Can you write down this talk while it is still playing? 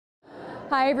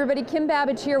Hi everybody, Kim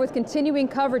Babij here with continuing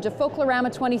coverage of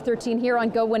Folklorama 2013 here on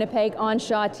Go Winnipeg on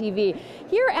Shaw TV.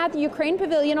 Here at the Ukraine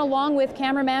Pavilion along with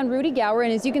cameraman Rudy Gower,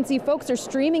 and as you can see, folks are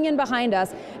streaming in behind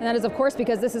us, and that is of course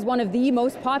because this is one of the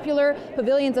most popular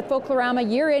pavilions at Folklorama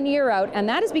year in, year out, and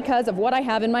that is because of what I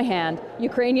have in my hand,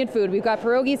 Ukrainian food. We've got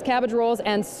pierogies, cabbage rolls,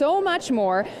 and so much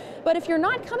more. But if you're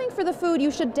not coming for the food,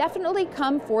 you should definitely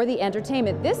come for the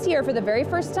entertainment. This year, for the very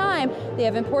first time, they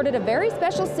have imported a very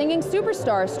special singing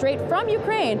superstar straight from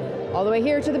Ukraine all the way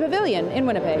here to the pavilion in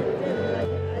Winnipeg.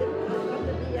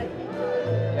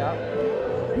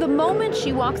 The moment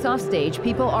she walks off stage,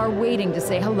 people are waiting to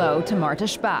say hello to Marta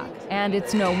Shpak, and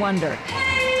it's no wonder.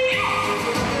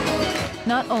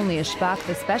 Not only is Shpak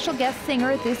the special guest singer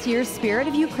at this year's Spirit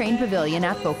of Ukraine Pavilion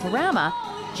at Folklorama,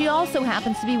 she also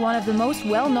happens to be one of the most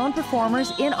well-known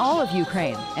performers in all of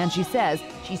Ukraine, and she says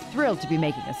she's thrilled to be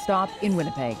making a stop in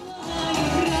Winnipeg.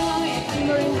 I'm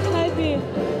very happy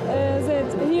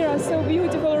that here are so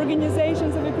beautiful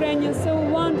organizations of Ukrainians, so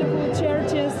wonderful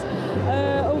churches,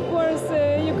 of course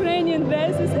Ukrainian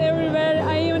dresses everywhere.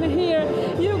 I even hear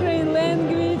Ukrainian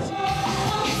language.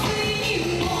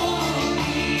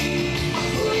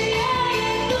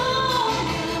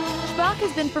 Shpak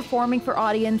has been performing for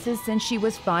audiences since she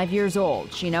was 5 years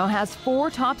old. She now has 4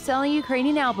 top-selling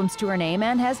Ukrainian albums to her name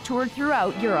and has toured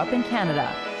throughout Europe and Canada.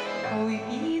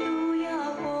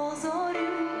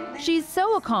 She's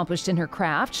so accomplished in her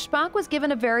craft, Shpak was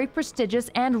given a very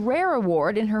prestigious and rare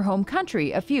award in her home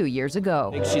country a few years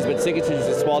ago. She's been singing since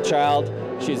a small child.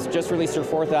 She's just released her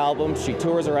 4th album. She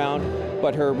tours around,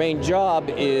 but her main job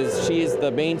is she is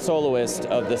the main soloist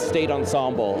of the state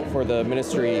ensemble for the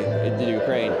ministry in the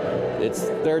Ukraine. It's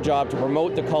their job to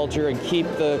promote the culture and keep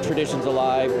the traditions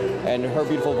alive, and her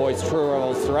beautiful voice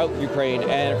travels throughout Ukraine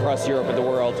and across Europe and the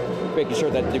world, making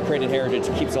sure that the Ukrainian heritage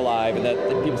keeps alive and that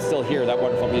people still hear that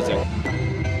wonderful music.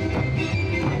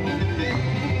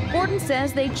 Gordon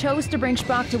says they chose to bring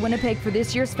Shpak to Winnipeg for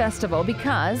this year's festival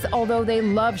because, although they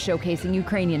love showcasing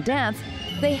Ukrainian dance,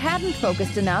 they hadn't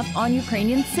focused enough on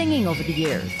Ukrainian singing over the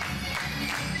years.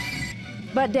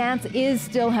 But dance is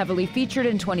still heavily featured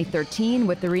in 2013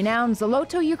 with the renowned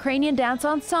Zoloto Ukrainian Dance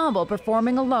Ensemble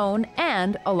performing alone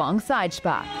and alongside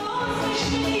Shpak.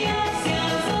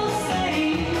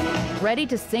 Ready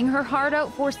to sing her heart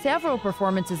out for several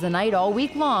performances a night all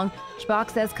week long,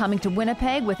 Shpak says coming to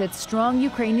Winnipeg with its strong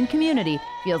Ukrainian community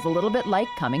feels a little bit like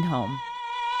coming home.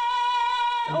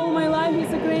 All my life is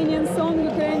Ukrainian song,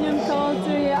 Ukrainian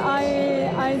culture.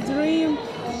 I dream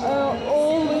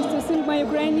always to sing my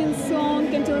Ukrainian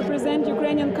song and to represent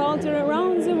Ukrainian culture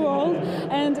around the world.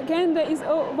 And Canada is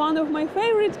one of my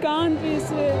favorite countries.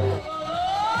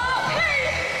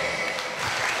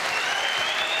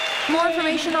 For more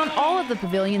information on all of the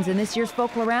pavilions in this year's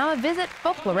Folklorama, visit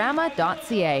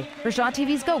folklorama.ca. For Shaw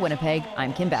TV's Go Winnipeg,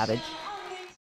 I'm Kim Babij.